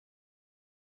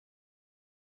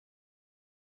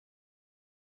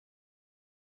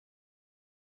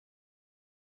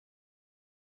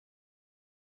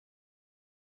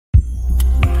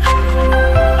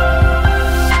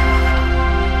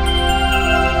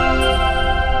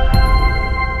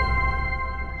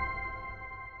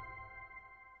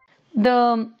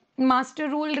the master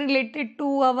rule related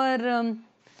to our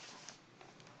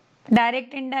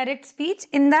direct indirect speech.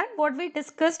 In that, what we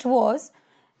discussed was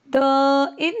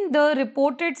in the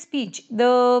reported speech,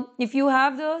 if you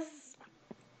have the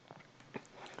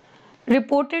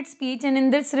reported speech, and in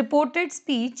this reported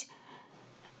speech,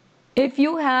 if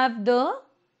you have the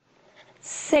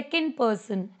second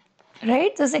person,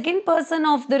 right, the second person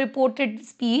of the reported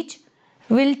speech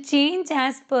will change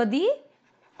as per the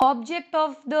object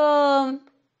of the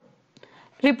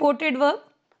reported verb,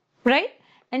 right?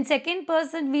 And second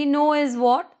person we know is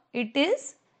what? It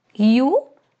is you,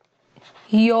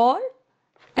 your,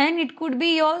 and it could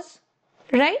be yours,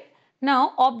 right?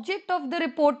 Now, object of the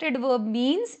reported verb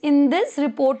means in this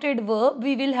reported verb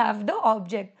we will have the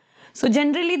object. So,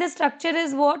 generally the structure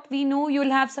is what? We know you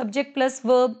will have subject plus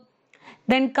verb,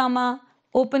 then comma,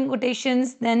 open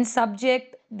quotations, then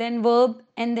subject, then verb,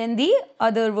 and then the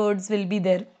other words will be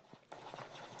there,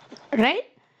 right?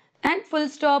 And full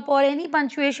stop or any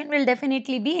punctuation will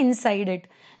definitely be inside it.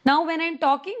 Now, when I am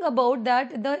talking about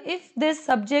that, if this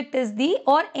subject is the,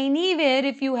 or anywhere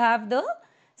if you have the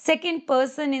second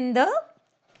person in the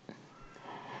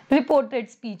reported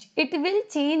speech, it will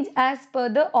change as per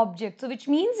the object. So, which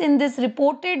means in this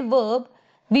reported verb,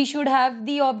 we should have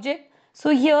the object. So,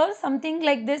 here something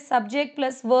like this, subject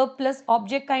plus verb plus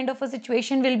object kind of a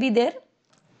situation will be there.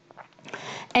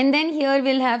 And then here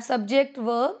we'll have subject,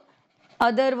 verb,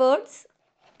 other words,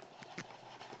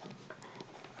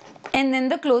 and then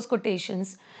the close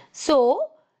quotations. So,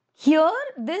 here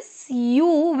this you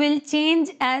will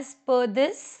change as per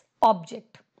this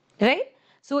object, right?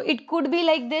 So, it could be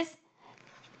like this,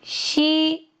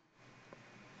 she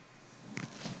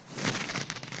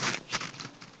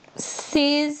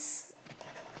says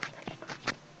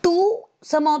to,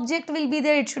 some object will be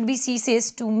there, it should be she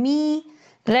says to me,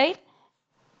 right?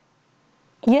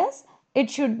 Yes, it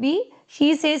should be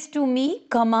she says to me,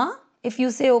 comma, if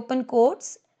you say open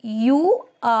quotes, you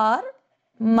are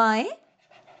my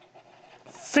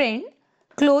friend,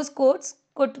 close quotes.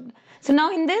 So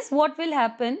now in this what will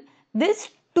happen? This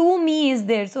to me is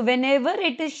there. So whenever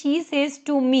it is she says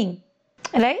to me,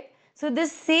 right? So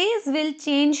this says will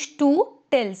change to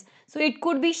tells. So it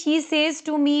could be she says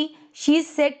to me, she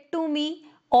said to me,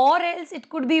 or else it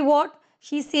could be what?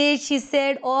 She says, she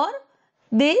said, or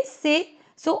they say.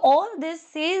 So all this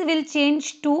says will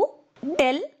change to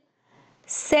tell,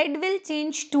 said will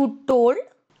change to told,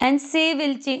 and says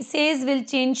will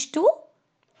change to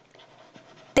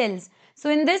tells. So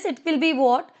in this it will be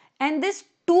what? And this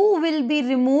to will be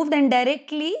removed and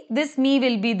directly this me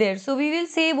will be there. So we will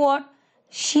say what?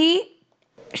 She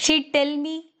tell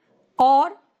me,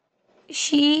 or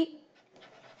she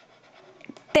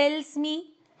tells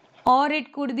me, or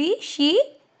it could be she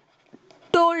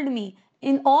told me.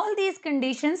 In all these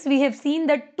conditions, we have seen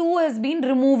that to has been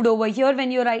removed over here when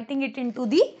you are writing it into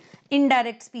the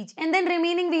indirect speech. And then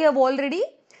remaining we have already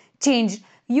changed.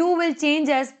 You will change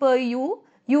as per you.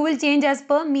 You will change as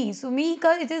per me. So, me,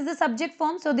 it is the subject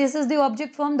form. So, this is the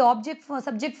object form. The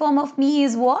subject form of me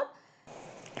is what?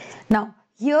 Now,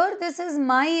 here this is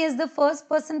my is the first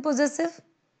person possessive.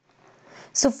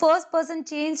 So, first person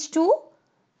changed to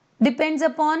depends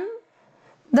upon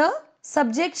the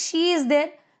subject. She is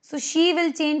there. So, she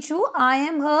will change to I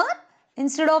am her.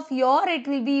 Instead of your, it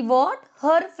will be what?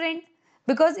 Her friend.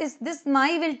 Because this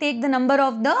my will take the number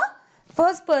of the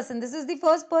first person. This is the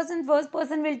first person. First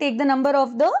person will take the number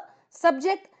of the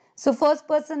subject. So, first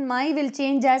person my will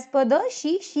change as per the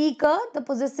she, ka. The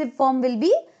possessive form will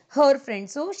be her friend.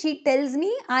 So, she tells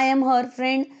me I am her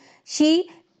friend. She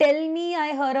tell me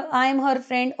I am her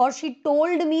friend. Or she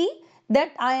told me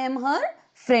that I am her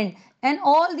friend. And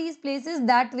all these places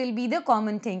that will be the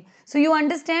common thing. So, you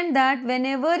understand that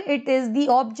whenever it is the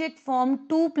object form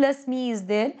to plus me is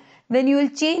there, when you will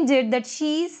change it that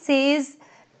she says,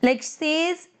 like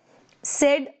says,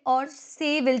 said or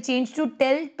say will change to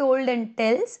tell, told and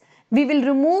tells. We will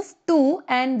remove to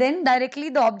and then directly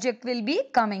the object will be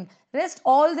coming. Rest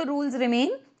all the rules remain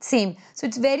same. So,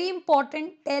 it's very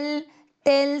important tell,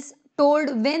 tells,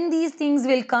 told, when these things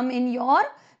will come in your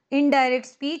indirect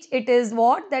speech, it is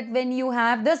what? That when you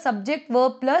have the subject,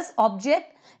 verb plus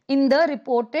object in the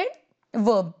reported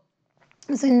verb.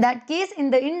 So, in that case,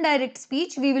 in the indirect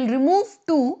speech, we will remove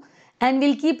to and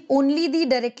we'll keep only the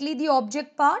directly the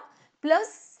object part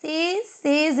plus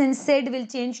says and said will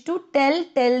change to tell,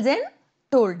 tells and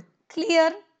told.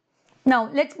 Clear? Now,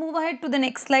 let's move ahead to the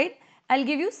next slide. I'll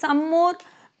give you some more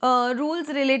rules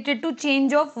related to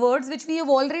change of words which we have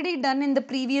already done in the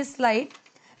previous slide.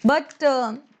 But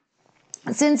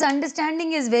since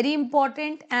understanding is very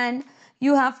important and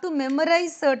you have to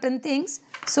memorize certain things.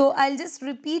 So I'll just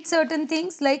repeat certain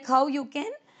things like how you can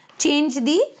change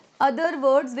the other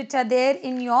words which are there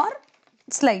in your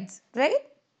slides, right?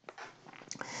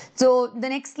 So the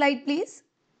next slide please.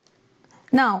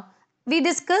 Now we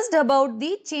discussed about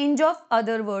the change of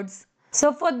other words.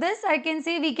 So for this I can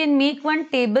say we can make one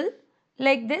table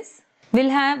like this. We'll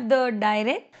have the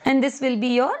direct and this will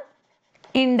be your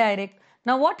indirect.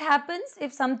 Now what happens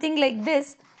if something like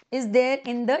this is there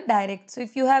in the direct? So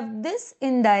if you have this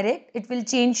indirect, it will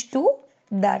change to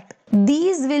that.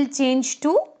 These will change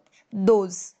to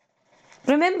those.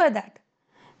 Remember that.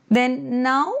 Then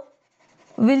now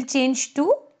will change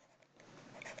to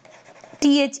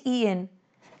THEN.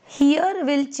 Here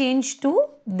will change to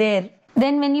there.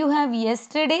 Then when you have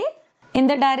yesterday in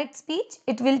the direct speech,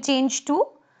 it will change to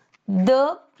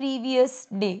the previous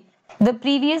day. The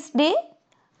previous day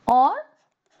or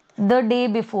the day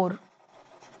before.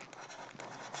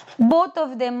 Both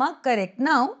of them are correct.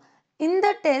 Now in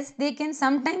the test they can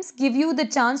sometimes give you the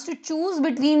chance to choose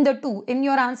between the two. In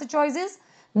your answer choices,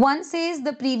 one says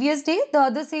the previous day, the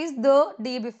other says the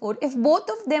day before. If both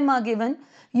of them are given,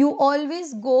 you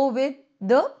always go with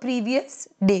the previous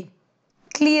day.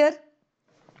 Clear?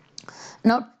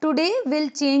 Now today will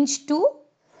change to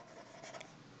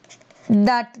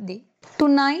that day.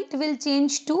 Tonight will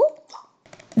change to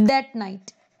that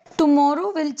night.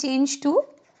 Tomorrow will change to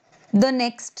the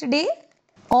next day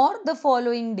or the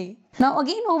following day. Now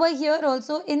again over here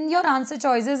also in your answer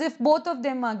choices, if both of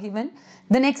them are given,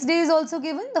 the next day is also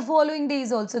given, the following day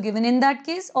is also given. In that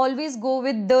case, always go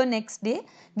with the next day.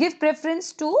 Give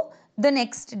preference to the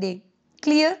next day.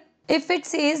 Clear? If it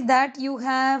says that you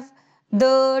have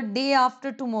the day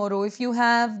after tomorrow, if you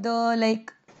have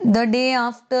the day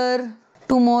after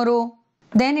tomorrow,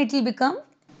 then it will become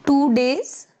 2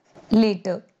 days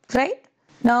later, right?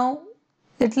 Now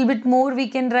little bit more we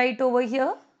can write over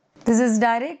here. This is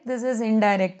direct, this is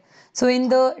indirect. So in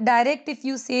the direct, if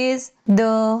you says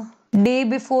the day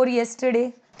before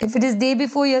yesterday, if it is day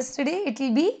before yesterday, it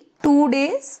will be 2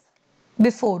 days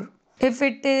before. If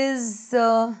it is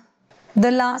the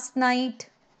last night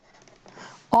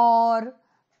or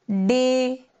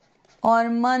day or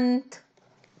month,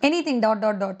 anything dot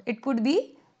dot dot, it could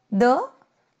be the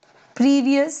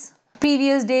previous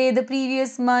day, the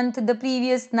previous month, the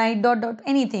previous night, dot dot,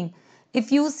 anything.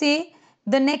 If you say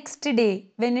the next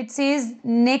day, when it says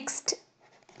next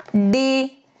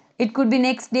day, it could be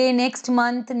next day, next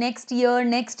month, next year,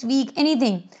 next week,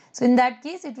 anything. So in that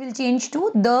case, it will change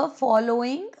to the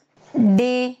following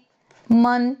day,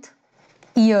 month,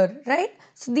 year, right?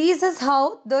 So this is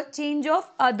how the change of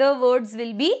other words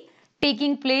will be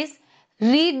taking place.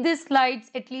 Read the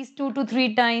slides at least 2 to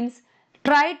 3 times.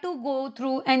 Try to go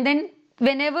through and then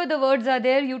whenever the words are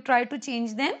there, you try to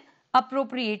change them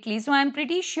appropriately. So I am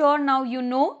pretty sure now you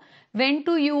know when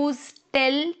to use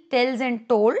tell, tells and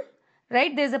told,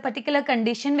 right? There's a particular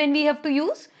condition when we have to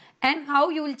use and how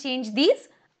you will change these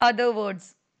other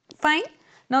words. Fine.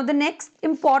 Now the next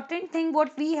important thing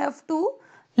what we have to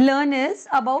learn is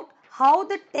about how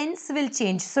the tense will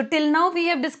change. So till now we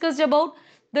have discussed about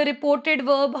the reported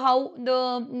verb, how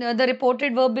the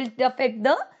reported verb will affect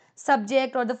the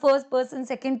subject or the first person,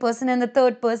 second person and the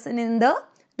third person in the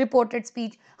reported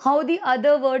speech. How the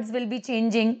other words will be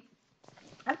changing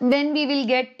when we will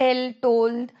get tell,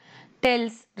 told,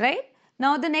 tells, right?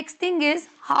 Now the next thing is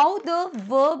how the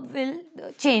verb will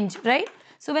change, right?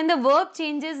 So when the verb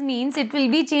changes means it will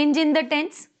be change in the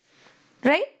tense,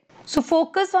 right? So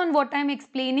focus on what I am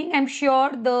explaining. I am sure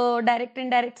the direct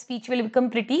and indirect speech will become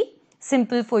pretty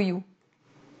simple for you.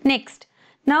 Next.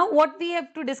 Now what we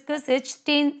have to discuss is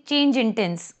change in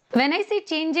tense. When I say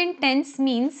change in tense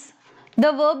means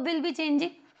the verb will be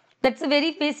changing. That's a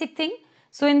very basic thing.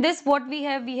 So in this what we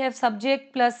have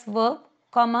subject plus verb,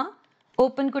 comma,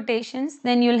 open quotations,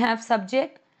 then you'll have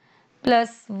subject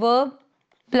plus verb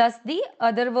plus the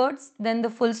other words, then the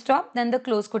full stop, then the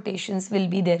close quotations will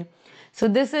be there. So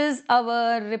this is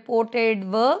our reported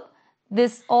verb.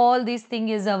 All these thing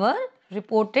is our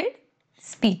reported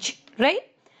speech, right?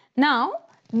 Now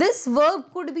this verb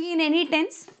could be in any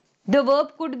tense. The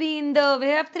verb could be in we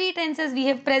have 3 tenses. We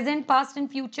have present, past and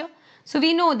future. So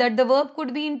we know that the verb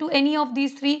could be into any of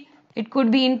these 3. It could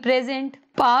be in present,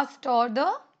 past or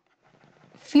the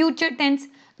future tense.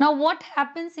 Now what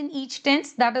happens in each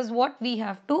tense, that is what we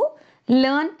have to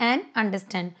learn and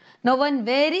understand. Now one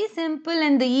very simple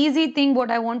and the easy thing what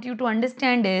I want you to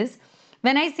understand is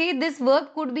when I say this verb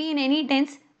could be in any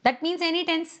tense, that means any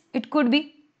tense it could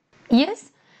be.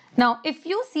 Yes. Now if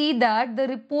you see that the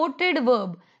reported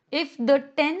verb, if the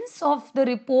tense of the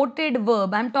reported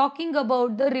verb, I am talking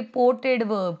about the reported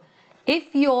verb,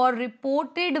 if your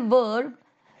reported verb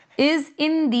is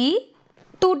in the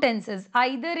two tenses,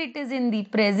 either it is in the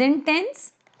present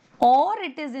tense or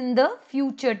it is in the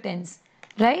future tense,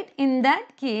 right? In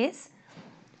that case,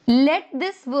 let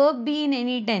this verb be in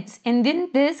any tense. And in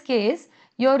this case,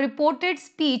 your reported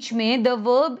speech may the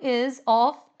verb is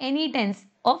of any tense,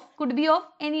 could be of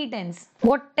any tense.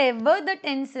 Whatever the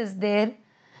tense is there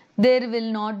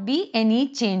will not be any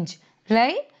change,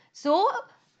 right? So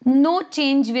no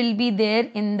change will be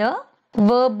there in the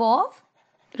verb of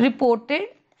reported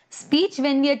speech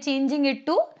when we are changing it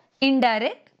to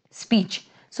indirect speech.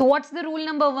 So what's the rule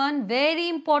number 1? Very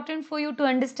important for you to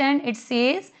understand. It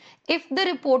says if the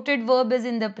reported verb is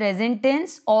in the present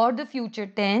tense or the future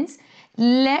tense,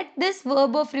 let this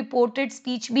verb of reported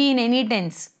speech be in any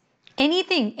tense.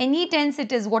 Anything, any tense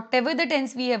it is, whatever the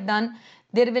tense we have done,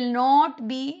 there will not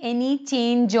be any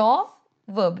change of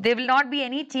verb. There will not be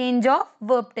any change of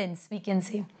verb tense, we can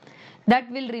say. That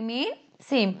will remain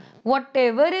same.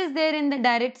 Whatever is there in the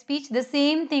direct speech, the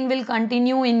same thing will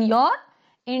continue in your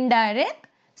indirect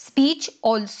speech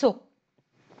also.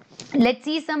 Let's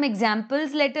see some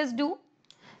examples. Let us do.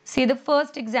 Say the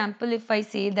first example, if I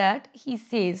say that he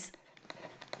says,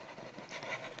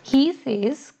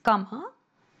 comma,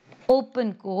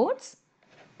 open quotes,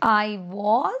 I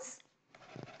was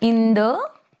in the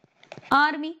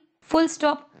army, full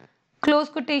stop, close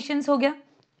quotations ho gaya,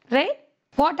 right?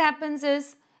 What happens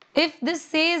is, if this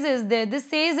says is there, this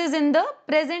says is in the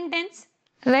present tense,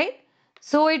 right?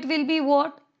 So it will be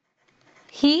what?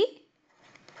 He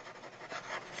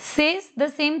says, the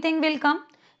same thing will come.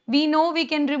 We know we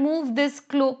can remove this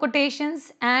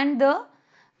quotations and the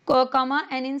comma,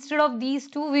 and instead of these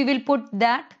two we will put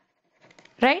that,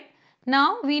 right?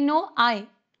 Now we know I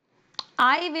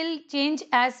will change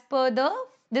as per the,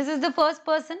 this is the first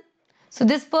person. So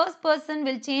this first person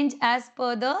will change as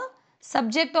per the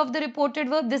subject of the reported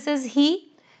verb. This is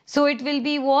he. So it will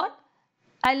be what?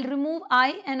 I'll remove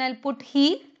I and I'll put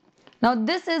he. Now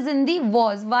this is in the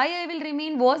was. Why I will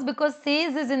remain was? Because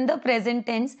says is in the present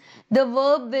tense. The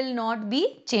verb will not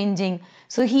be changing.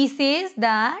 So he says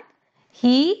that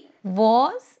he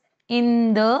was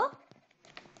in the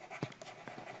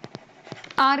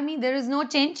army. There is no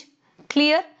change.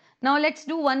 Clear? Now let's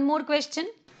do one more question.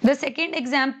 The second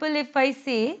example, if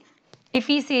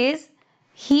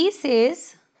he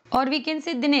says, or we can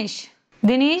say Dinesh.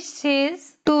 Dinesh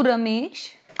says to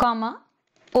Ramesh, comma,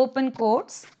 open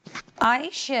quotes, I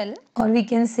shall, or we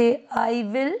can say I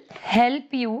will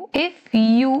help you if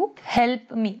you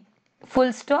help me.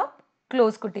 Full stop,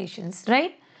 close quotations,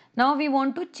 right? Now we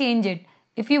want to change it.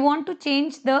 If you want to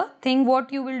change the thing,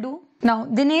 what you will do? Now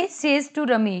Dinesh says to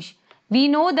Ramesh. We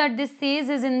know that this says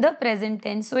is in the present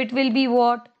tense. So it will be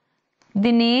what?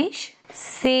 Dinesh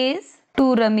says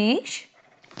to Ramesh,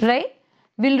 right?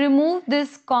 We'll remove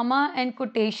this comma and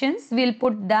quotations. We'll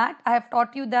put that. I have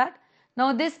taught you that.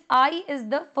 Now this I is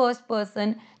the first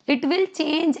person. It will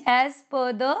change as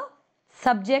per the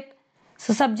subject.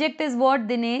 So subject is what?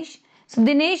 Dinesh. So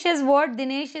Dinesh is what?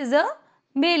 Dinesh is a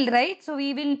male, right? So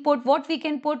we will put, what we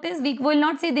can put is, we will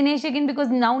not say Dinesh again because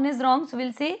noun is wrong. So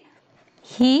we'll say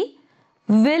he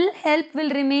will help will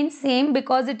remain same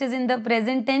because it is in the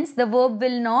present tense. The verb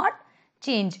will not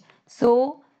change.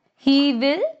 So he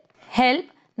will help.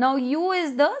 Now you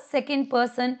is the second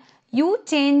person. You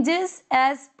changes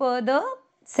as per the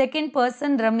second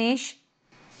person, Ramesh.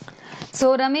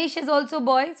 So Ramesh is also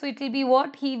boy. So it will be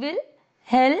what? He will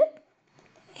help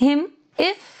him.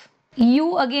 If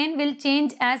you again will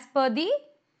change as per the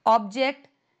object.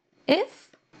 If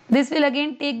this will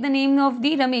again take the name of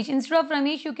the Ramesh. Instead of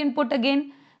Ramesh, you can put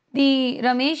again the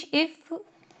Ramesh. If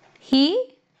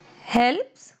he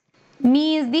helps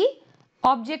me is the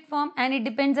object form and it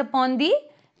depends upon the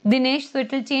Dinesh. So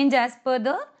it will change as per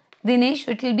the Dinesh.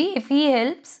 It will be if he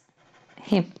helps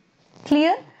him.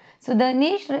 Clear? So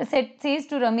Dinesh says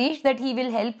to Ramesh that he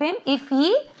will help him if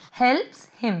he helps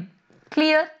him.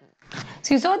 Clear?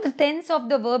 So you saw the tense of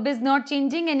the verb is not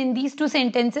changing, and in these two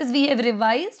sentences we have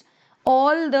revised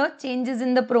all the changes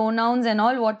in the pronouns and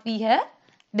all what we have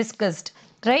discussed,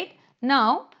 right?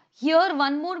 Now here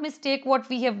one more mistake what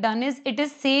we have done is, it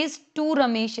is says to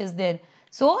Ramesh is there.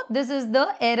 So this is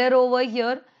the error over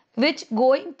here, which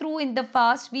going through in the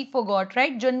past we forgot,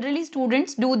 right? Generally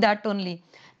students do that only.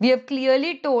 We have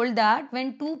clearly told that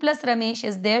when 2 plus Ramesh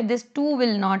is there, this 2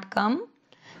 will not come.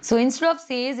 So instead of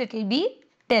says, it will be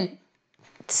tell.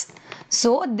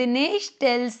 So Dinesh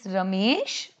tells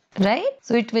Ramesh, right?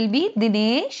 So it will be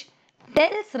Dinesh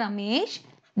tells Ramesh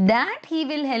that he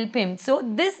will help him. So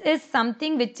this is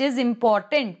something which is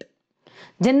important.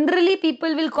 Generally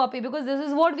people will copy because this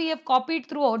is what we have copied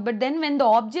throughout. But then when the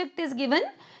object is given,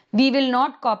 We will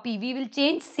not copy. We will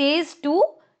change says to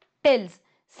tells.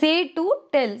 Say to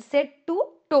tell. Said to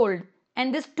told.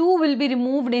 And this to will be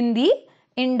removed in the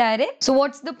indirect. So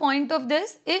what's the point of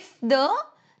this? If the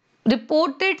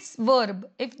reported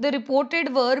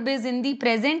verb is in the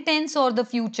present tense or the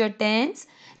future tense,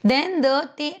 then the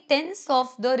tense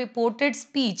of the reported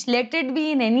speech, let it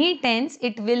be in any tense,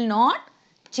 it will not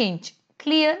change.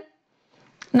 Clear?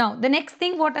 Now the next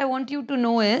thing what I want you to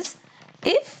know is,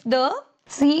 if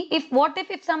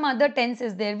some other tense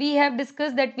is there. We have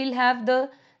discussed that we'll have the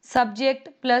subject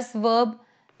plus verb,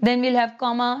 then we'll have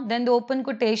comma, then the open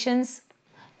quotations,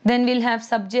 then we'll have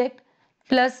subject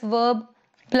plus verb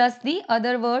plus the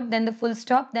other word, then the full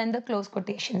stop, then the close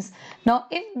quotations. Now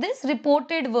if this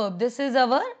reported verb, this is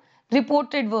our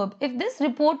reported verb, if this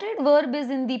reported verb is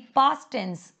in the past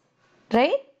tense,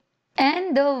 right,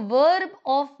 and the verb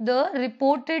of the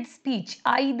reported speech,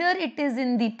 either it is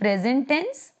in the present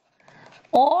tense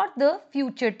or the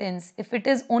future tense. If it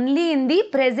is only in the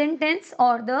present tense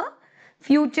or the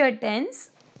future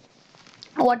tense,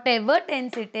 whatever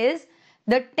tense it is,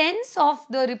 the tense of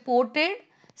the reported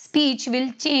speech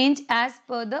will change as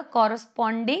per the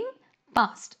corresponding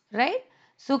past, right?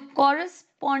 So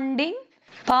corresponding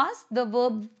past, the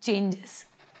verb changes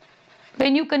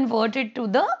when you convert it to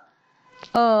the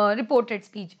reported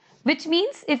speech, which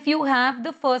means if you have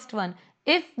the first one,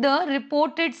 if the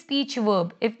reported speech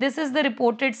verb, if this is the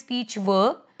reported speech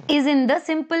verb is in the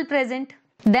simple present,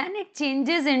 then it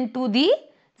changes into the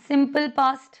simple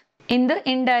past in the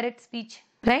indirect speech,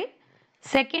 right?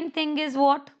 Second thing is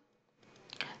what?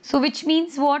 So which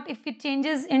means what? If it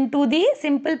changes into the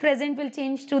simple present, will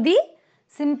change to the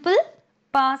simple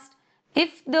past.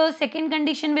 If the second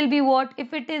condition will be what?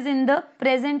 If it is in the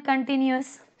present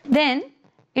continuous, then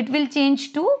it will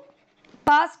change to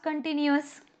past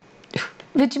continuous,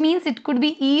 which means it could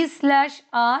be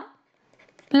is/are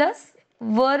plus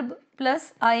verb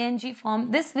plus ing form.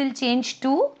 This will change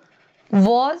to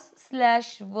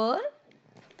was/were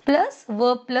plus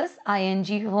verb plus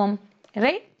ing form,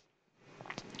 right?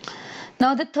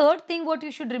 Now the third thing what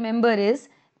you should remember is,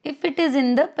 if it is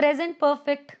in the present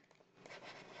perfect.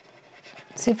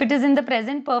 So if it is in the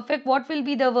present perfect, what will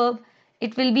be the verb?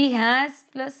 It will be has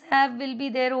plus have will be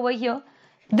there over here.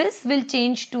 This will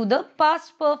change to the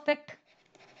past perfect,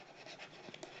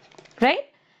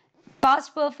 right?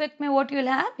 Past perfect mein what you will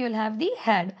have? You will have the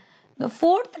had. The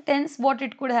fourth tense what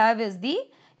it could have is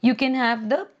you can have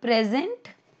the present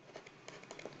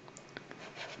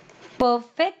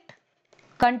perfect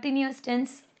continuous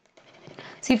tense.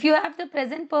 So if you have the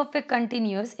present perfect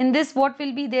continuous, in this what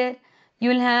will be there? You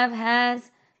will have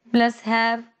has plus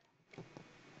have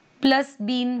plus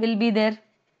been will be there,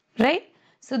 right?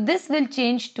 So this will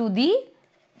change to the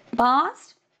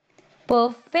past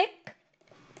perfect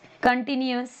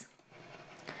continuous.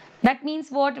 That means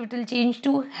what? It will change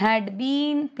to had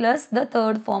been plus the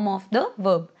third form of the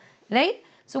verb, right?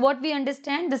 So what we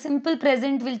understand, the simple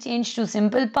present will change to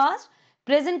simple past,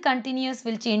 present continuous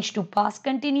will change to past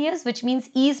continuous, which means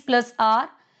is plus are,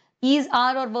 is,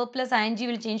 are or verb plus ing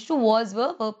will change to was,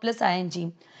 were, verb plus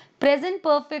ing. Present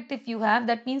perfect if you have,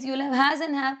 that means you will have has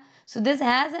and have. So this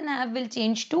has and have will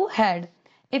change to had.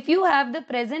 If you have the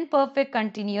present perfect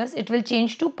continuous, it will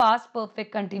change to past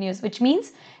perfect continuous, which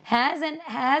means has and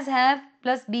has, have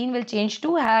plus been will change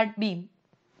to had been.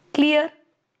 Clear?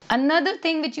 Another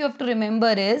thing which you have to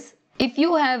remember is, if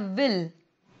you have will,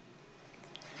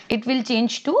 it will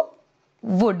change to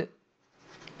would.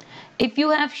 If you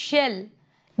have shall,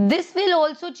 this will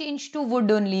also change to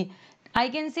would only. I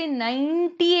can say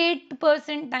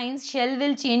 98% times shall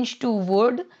will change to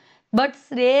would, but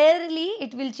rarely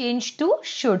it will change to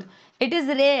should. It is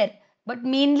rare, but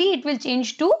mainly it will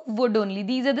change to would only.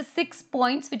 These are the 6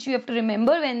 points which you have to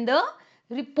remember when the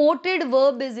reported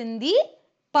verb is in the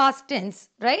past tense,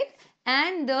 right?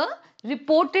 And the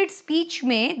reported speech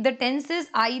may, the tense is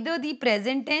either the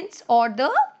present tense or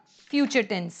the future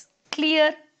tense.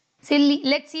 Clear? So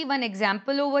let's see one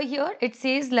example over here. It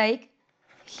says like,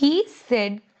 he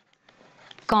said,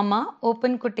 comma,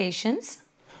 open quotations,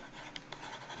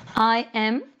 I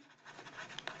am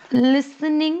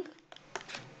listening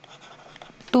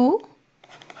to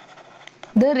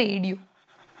the radio,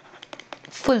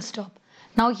 full stop.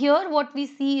 Now here what we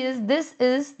see is, this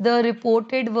is the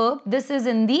reported verb, this is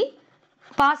in the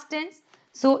past tense.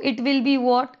 So it will be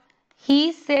what?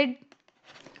 He said.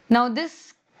 Now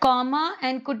this comma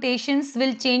and quotations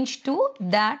will change to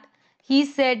that. He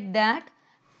said that.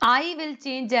 I will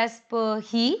change as per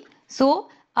he. So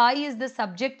I is the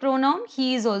subject pronoun,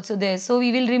 he is also there. So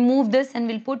we will remove this and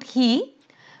we'll put he.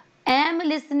 Am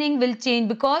listening will change,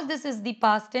 because this is the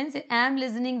past tense, am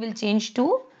listening will change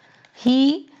to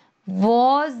he.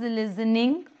 was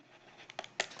listening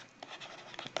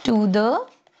to the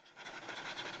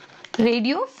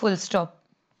radio, full stop.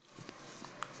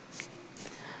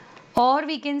 Or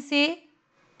we can say,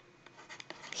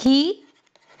 he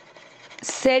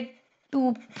said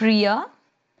to Priya,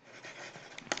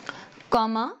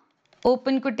 comma,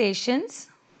 open quotations,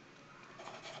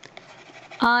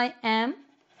 I am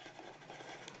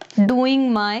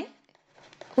doing my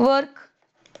work,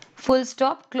 full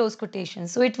stop, close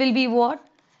quotations. So it will be what?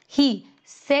 He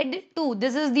said to,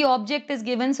 this is the object is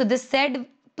given, so this said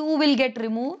to will get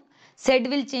removed, said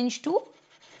will change to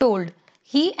told.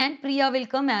 He and Priya will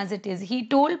come as it is. He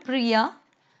told Priya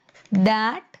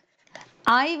that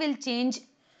I will change,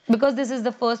 because this is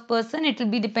the first person, it will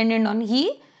be dependent on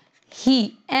he.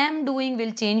 He am doing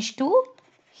will change to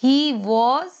he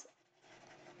was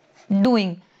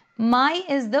doing. My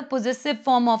is the possessive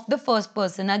form of the first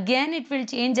person. Again, it will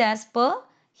change as per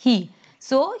he.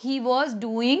 So, he was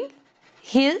doing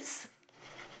his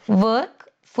work,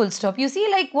 full stop. You see,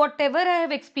 like whatever I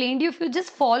have explained you, if you just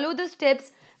follow the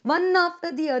steps one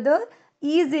after the other,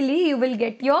 easily you will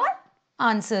get your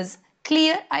answers.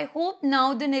 Clear? I hope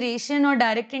now the narration or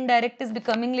direct indirect is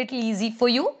becoming little easy for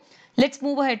you. Let's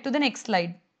move ahead to the next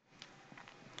slide.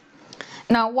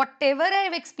 Now, whatever I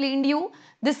have explained you,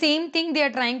 the same thing they are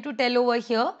trying to tell over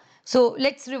here. So,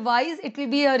 let's revise. It will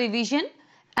be a revision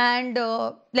and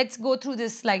let's go through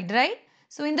this slide, right?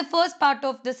 So, in the first part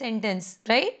of the sentence,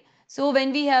 right? So,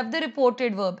 when we have the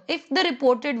reported verb, if the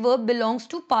reported verb belongs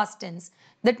to past tense,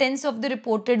 the tense of the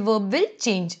reported verb will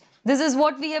change. This is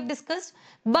what we have discussed.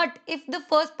 But if the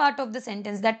first part of the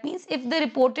sentence, that means if the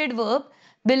reported verb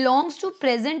belongs to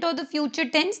present or the future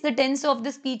tense, the tense of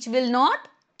the speech will not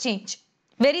change.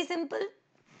 Very simple.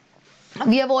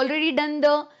 We have already done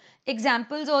the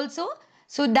examples also.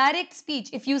 So direct speech,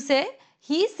 if you say,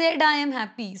 he said I am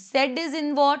happy. Said is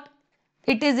in what?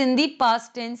 It is in the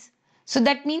past tense. So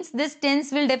that means this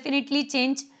tense will definitely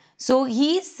change. So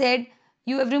he said,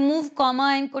 you have removed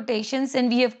comma and quotations and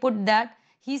we have put that.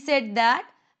 He said that.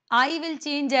 I will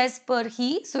change as per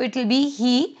he. So it will be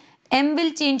he. M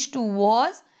will change to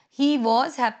was. He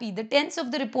was happy. The tense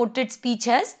of the reported speech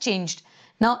has changed.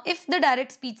 Now, if the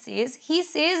direct speech says, he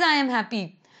says I am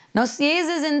happy. Now, says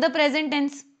is in the present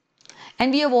tense.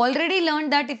 And we have already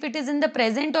learned that if it is in the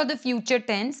present or the future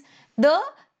tense, the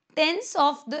tense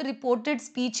of the reported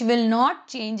speech will not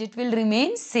change. It will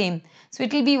remain same. So,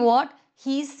 it will be what?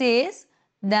 He says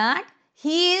that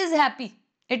he is happy.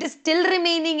 It is still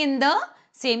remaining in the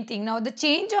same thing. Now, the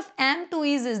change of am to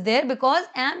is there because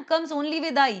am comes only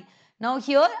with I. Now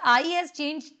here I has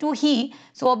changed to he.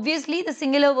 So obviously the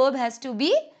singular verb has to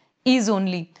be is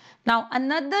only. Now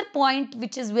another point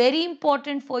which is very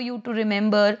important for you to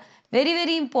remember,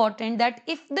 very important, that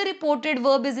if the reported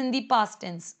verb is in the past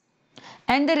tense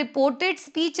and the reported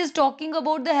speech is talking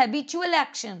about the habitual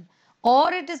action,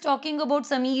 or it is talking about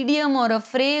some idiom or a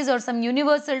phrase or some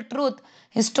universal truth,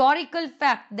 historical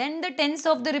fact, then the tense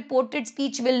of the reported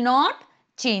speech will not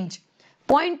change.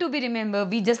 Point to be remembered,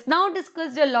 we just now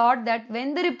discussed a lot that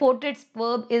when the reported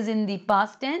verb is in the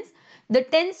past tense, the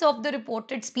tense of the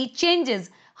reported speech changes.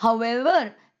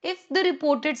 However, if the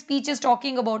reported speech is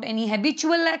talking about any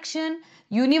habitual action,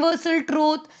 universal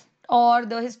truth, or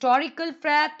the historical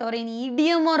fact, or any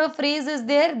idiom or a phrase is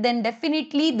there, then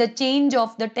definitely the change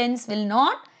of the tense will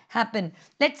not happen.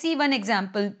 Let's see one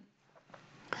example.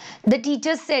 The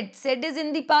teacher said is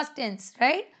in the past tense,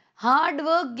 right? Hard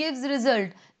work gives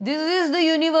result. This is the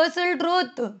universal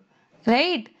truth,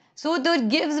 right? So the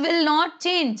gives will not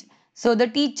change. So the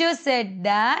teacher said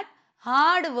that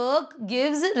hard work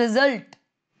gives result.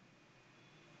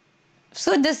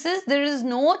 So there is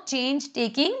no change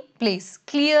taking place.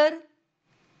 Clear?